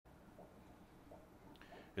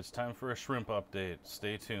It's time for a shrimp update.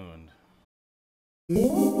 Stay tuned. Hey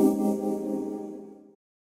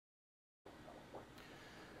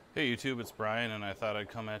YouTube, it's Brian, and I thought I'd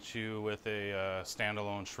come at you with a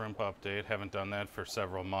standalone shrimp update. Haven't done that for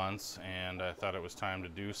several months, and I thought it was time to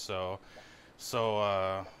do so.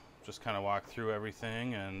 Just kind of walk through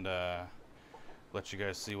everything and let you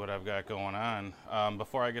guys see what I've got going on.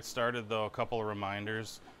 Before I get started though, a couple of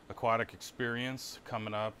reminders. Aquatic Experience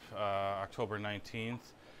coming up October 19th.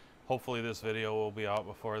 Hopefully this video will be out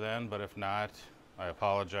before then, but if not, I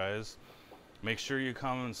apologize. Make sure you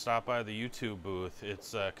come and stop by the YouTube booth.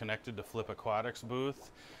 It's connected to Flip Aquatic's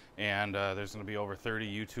booth, and there's going to be over 30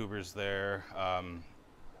 YouTubers there.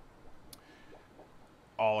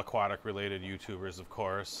 All aquatic related YouTubers, of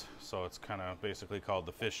course. So it's kind of basically called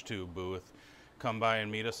the Fish Tube booth. Come by and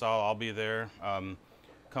meet us all. I'll be there.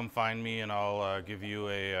 Come find me and I'll give you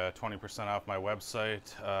a 20% off my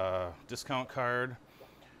website discount card.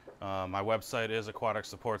 My website is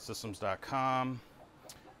aquaticsupportsystems.com,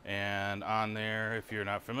 and on there, if you're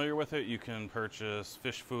not familiar with it, you can purchase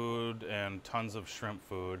fish food and tons of shrimp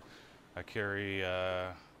food. I carry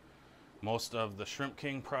most of the Shrimp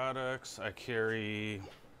King products. I carry,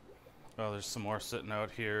 well, there's some more sitting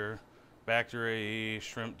out here. Bacteria,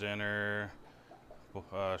 shrimp dinner,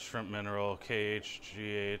 shrimp mineral, KH,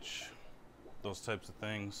 GH, those types of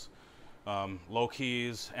things. Low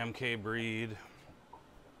Keys, MK breed.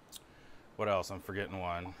 What else? I'm forgetting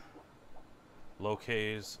one. Low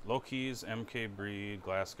Keys, MK breed,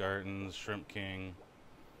 Glass Gardens, Shrimp King.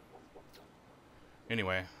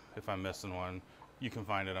 Anyway, if I'm missing one, you can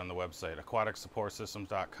find it on the website,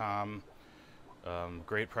 aquaticsupportsystems.com.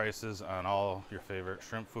 Great prices on all your favorite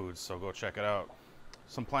shrimp foods, so go check it out.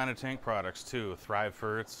 Some Planet Tank products too, Thrive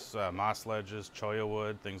Ferts, moss ledges, cholla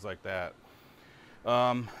wood, things like that.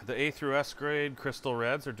 The A through S grade Crystal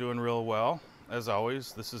Reds are doing real well. As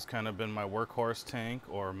always, this has kind of been my workhorse tank,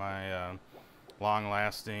 or my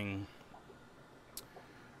long-lasting,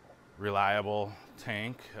 reliable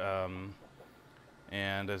tank.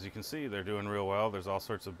 And as you can see, they're doing real well. There's all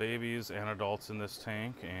sorts of babies and adults in this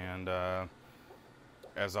tank, and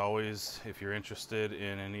as always, if you're interested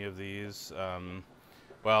in any of these,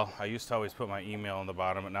 well, I used to always put my email on the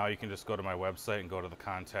bottom, but now you can just go to my website and go to the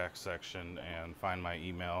contact section and find my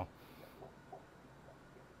email.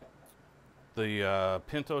 The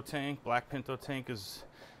Pinto tank, Black Pinto tank, is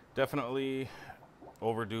definitely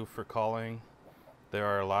overdue for culling. There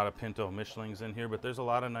are a lot of Pinto Michelings in here, but there's a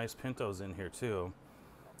lot of nice Pintos in here too.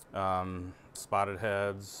 Spotted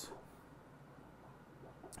heads,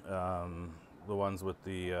 the ones with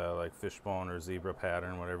the like fishbone or zebra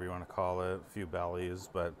pattern, whatever you want to call it, a few bellies,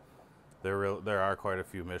 but there are quite a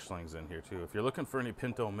few Michelings in here too. If you're looking for any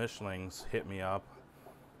Pinto Michelings, hit me up.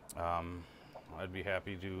 I'd be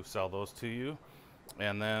happy to sell those to you.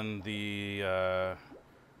 And then the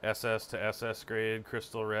SS to SS grade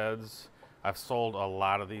Crystal Reds, I've sold a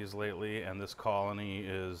lot of these lately, and this colony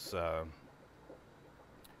is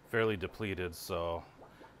fairly depleted, so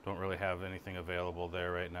don't really have anything available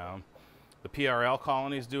there right now. The PRL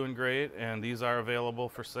colony is doing great, and these are available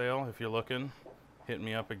for sale. If you're looking, hit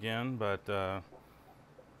me up again, but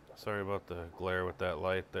sorry about the glare with that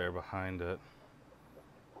light there behind it.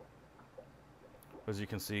 As you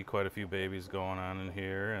can see, quite a few babies going on in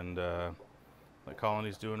here, and the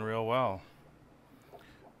colony's doing real well.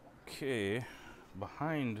 Okay,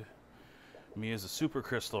 behind me is a Super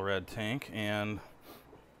Crystal Red tank, and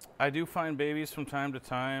I do find babies from time to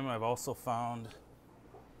time. I've also found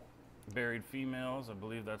buried females. I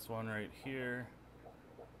believe that's one right here.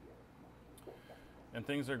 And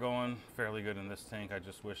things are going fairly good in this tank. I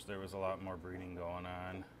just wish there was a lot more breeding going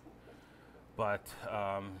on. But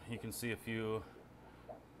you can see a few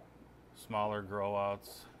smaller grow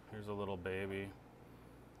outs. Here's a little baby.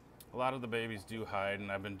 A lot of the babies do hide,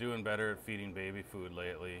 and I've been doing better at feeding baby food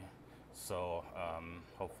lately, so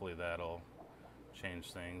hopefully that'll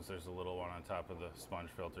change things. There's a little one on top of the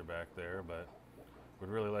sponge filter back there, but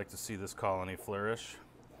would really like to see this colony flourish.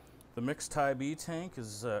 The mixed Thai B tank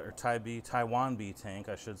is, or Taiwan B tank,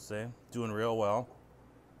 I should say, doing real well.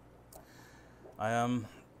 I am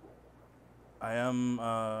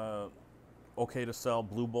okay to sell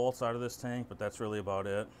blue bolts out of this tank, but that's really about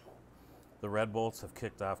it. The red bolts have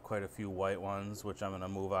kicked off quite a few white ones, which I'm going to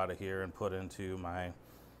move out of here and put into my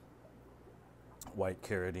white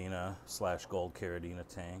Caridina / gold Caridina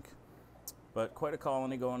tank. But quite a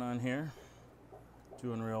colony going on here,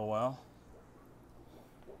 doing real well.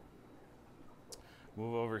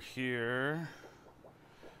 Move over here,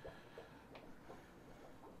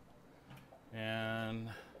 and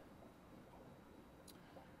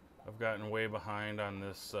I've gotten way behind on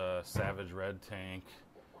this Savage Red tank.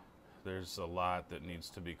 There's a lot that needs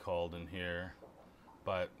to be culled in here,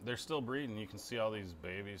 but they're still breeding. You can see all these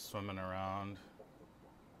babies swimming around.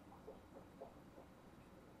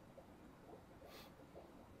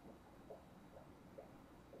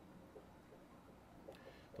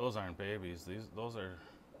 Those aren't babies. Those are,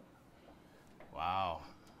 wow.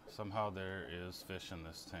 Somehow there is fish in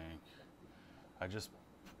this tank. I just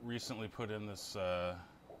recently put in this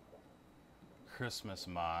Christmas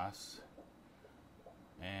moss,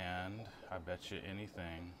 and I bet you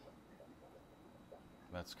anything,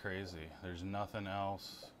 that's crazy. There's nothing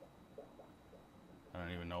else. I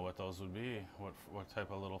don't even know what those would be. What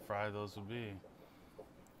type of little fry those would be.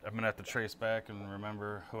 I'm gonna have to trace back and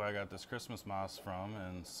remember who I got this Christmas moss from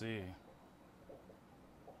and see.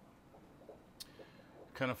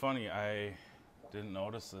 Kind of funny, I didn't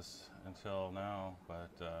notice this until now,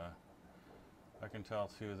 but I can tell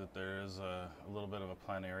too that there is a little bit of a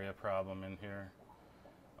planaria problem in here.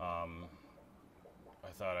 I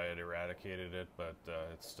thought I had eradicated it, but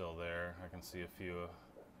it's still there. I can see a few.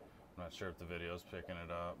 I'm not sure if the video's picking it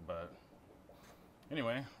up, but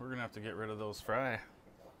anyway, we're gonna have to get rid of those fry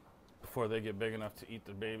before they get big enough to eat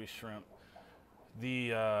the baby shrimp.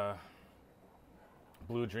 The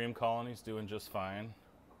Blue Dream colony's doing just fine.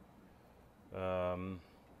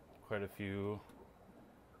 Quite a few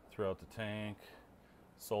throughout the tank.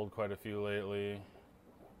 Sold quite a few lately.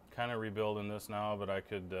 Kind of rebuilding this now, but I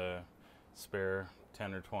could spare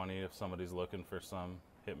 10 or 20 if somebody's looking for some.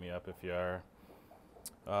 Hit me up if you are.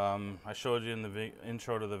 I showed you in the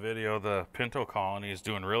intro to the video, the pinto colony is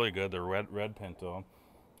doing really good. The red pinto,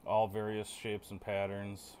 all various shapes and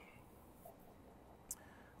patterns.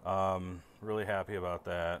 Really happy about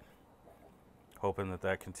that. Hoping that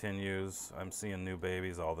that continues. I'm seeing new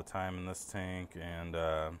babies all the time in this tank, and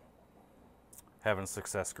having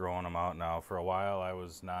success growing them out now. For a while I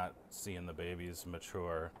was not seeing the babies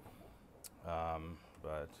mature,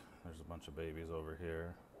 but there's a bunch of babies over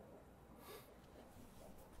here.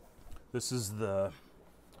 This is the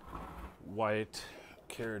white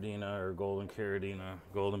Caridina or golden Caridina,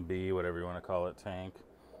 golden bee, whatever you want to call it, tank.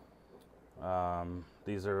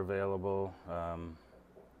 These are available.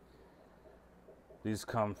 These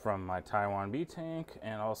come from my Taiwan bee tank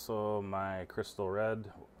and also my crystal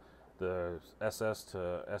red. The SS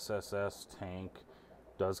to SSS tank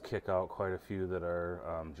does kick out quite a few that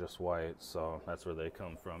are just white, so that's where they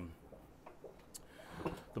come from.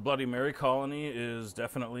 The Bloody Mary colony is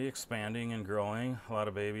definitely expanding and growing. A lot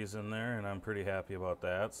of babies in there, and I'm pretty happy about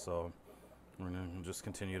that. So we're going to just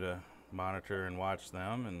continue to monitor and watch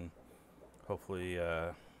them, and hopefully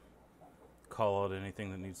call out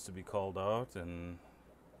anything that needs to be called out and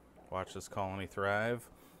watch this colony thrive.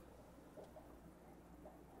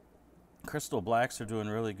 Crystal blacks are doing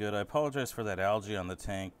really good. I apologize for that algae on the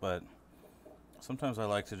tank, but sometimes I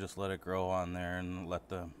like to just let it grow on there and let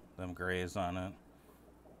them graze on it.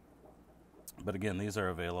 But again, these are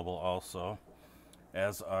available also,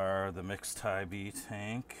 as are the mixed Thai bee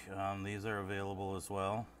tank. These are available as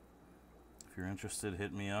well. If you're interested,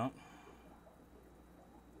 hit me up.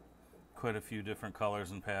 Quite a few different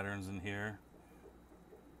colors and patterns in here.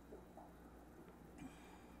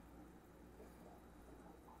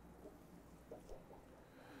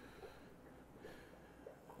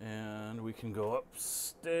 And we can go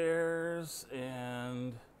upstairs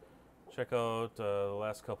and check out the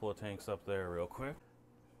last couple of tanks up there real quick.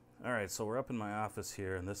 All right, so we're up in my office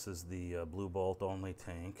here, and this is the blue bolt only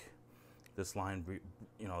tank. This line,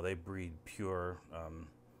 you know, they breed pure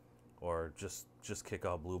or just kick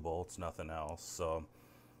out blue bolts, nothing else. So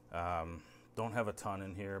don't have a ton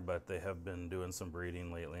in here, but they have been doing some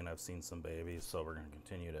breeding lately, and I've seen some babies, so we're going to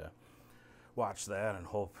continue to watch that and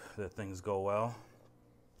hope that things go well.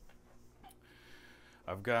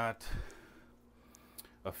 I've got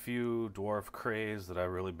a few dwarf crays that I've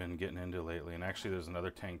really been getting into lately, and actually there's another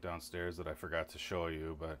tank downstairs that I forgot to show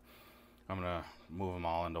you, but I'm gonna move them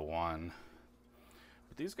all into one.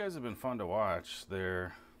 But these guys have been fun to watch.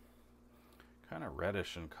 They're kind of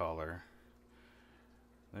reddish in color.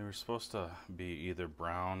 They were supposed to be either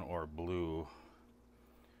brown or blue.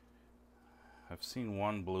 I've seen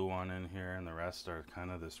one blue one in here, and the rest are kind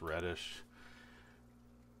of this reddish,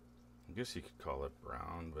 I guess you could call it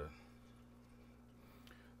brown, but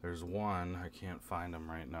there's one, I can't find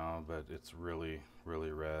him right now, but it's really,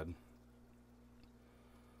 really red.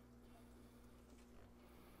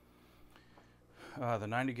 The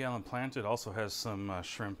 90-gallon planted also has some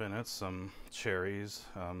shrimp in it, some cherries,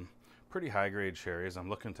 pretty high-grade cherries. I'm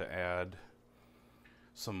looking to add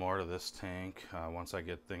some more to this tank once I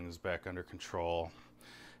get things back under control.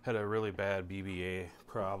 Had a really bad BBA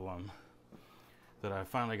problem that I've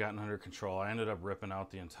finally gotten under control. I ended up ripping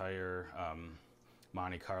out the entire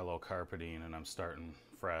Monte Carlo carpeting, and I'm starting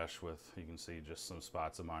fresh with, you can see just some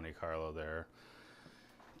spots of Monte Carlo there.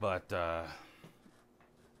 But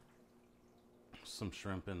some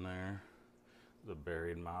shrimp in there, the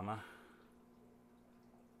buried mama.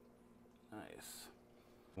 Nice.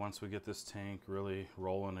 Once we get this tank really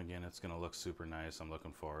rolling again, it's gonna look super nice. I'm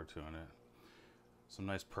looking forward to it. Some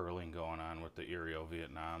nice pearling going on with the Erio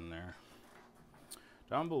Vietnam there.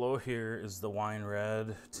 Down below here is the wine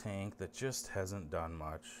red tank that just hasn't done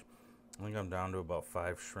much. I think I'm down to about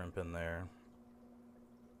 5 shrimp in there.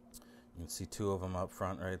 You can see 2 of them up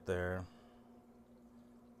front right there.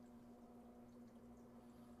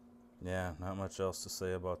 Yeah, not much else to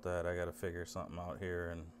say about that. I gotta figure something out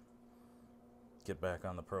here and get back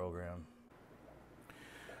on the program.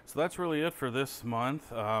 So that's really it for this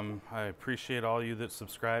month. I appreciate all you that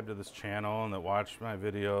subscribe to this channel and that watch my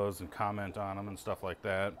videos and comment on them and stuff like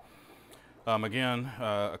that. Again,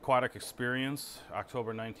 Aquatic Experience,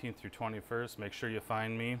 October 19th through 21st. Make sure you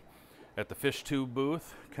find me at the Fish Tube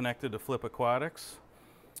booth connected to Flip Aquatics.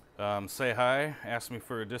 Say hi, ask me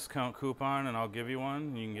for a discount coupon, and I'll give you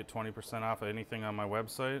one. You can get 20% off of anything on my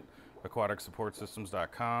website,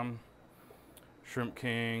 aquaticsupportsystems.com. Shrimp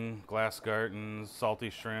King, Glass Gardens, Salty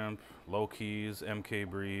Shrimp, Low Keys, MK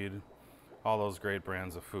Breed, all those great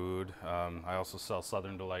brands of food. I also sell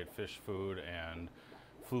Southern Delight fish food and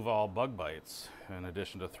Fluval bug bites, in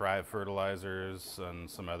addition to Thrive fertilizers and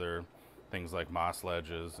some other things like moss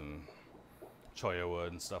ledges and cholla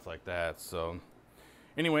wood and stuff like that. So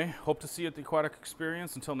anyway, hope to see you at the Aquatic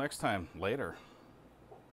Experience. Until next time, later.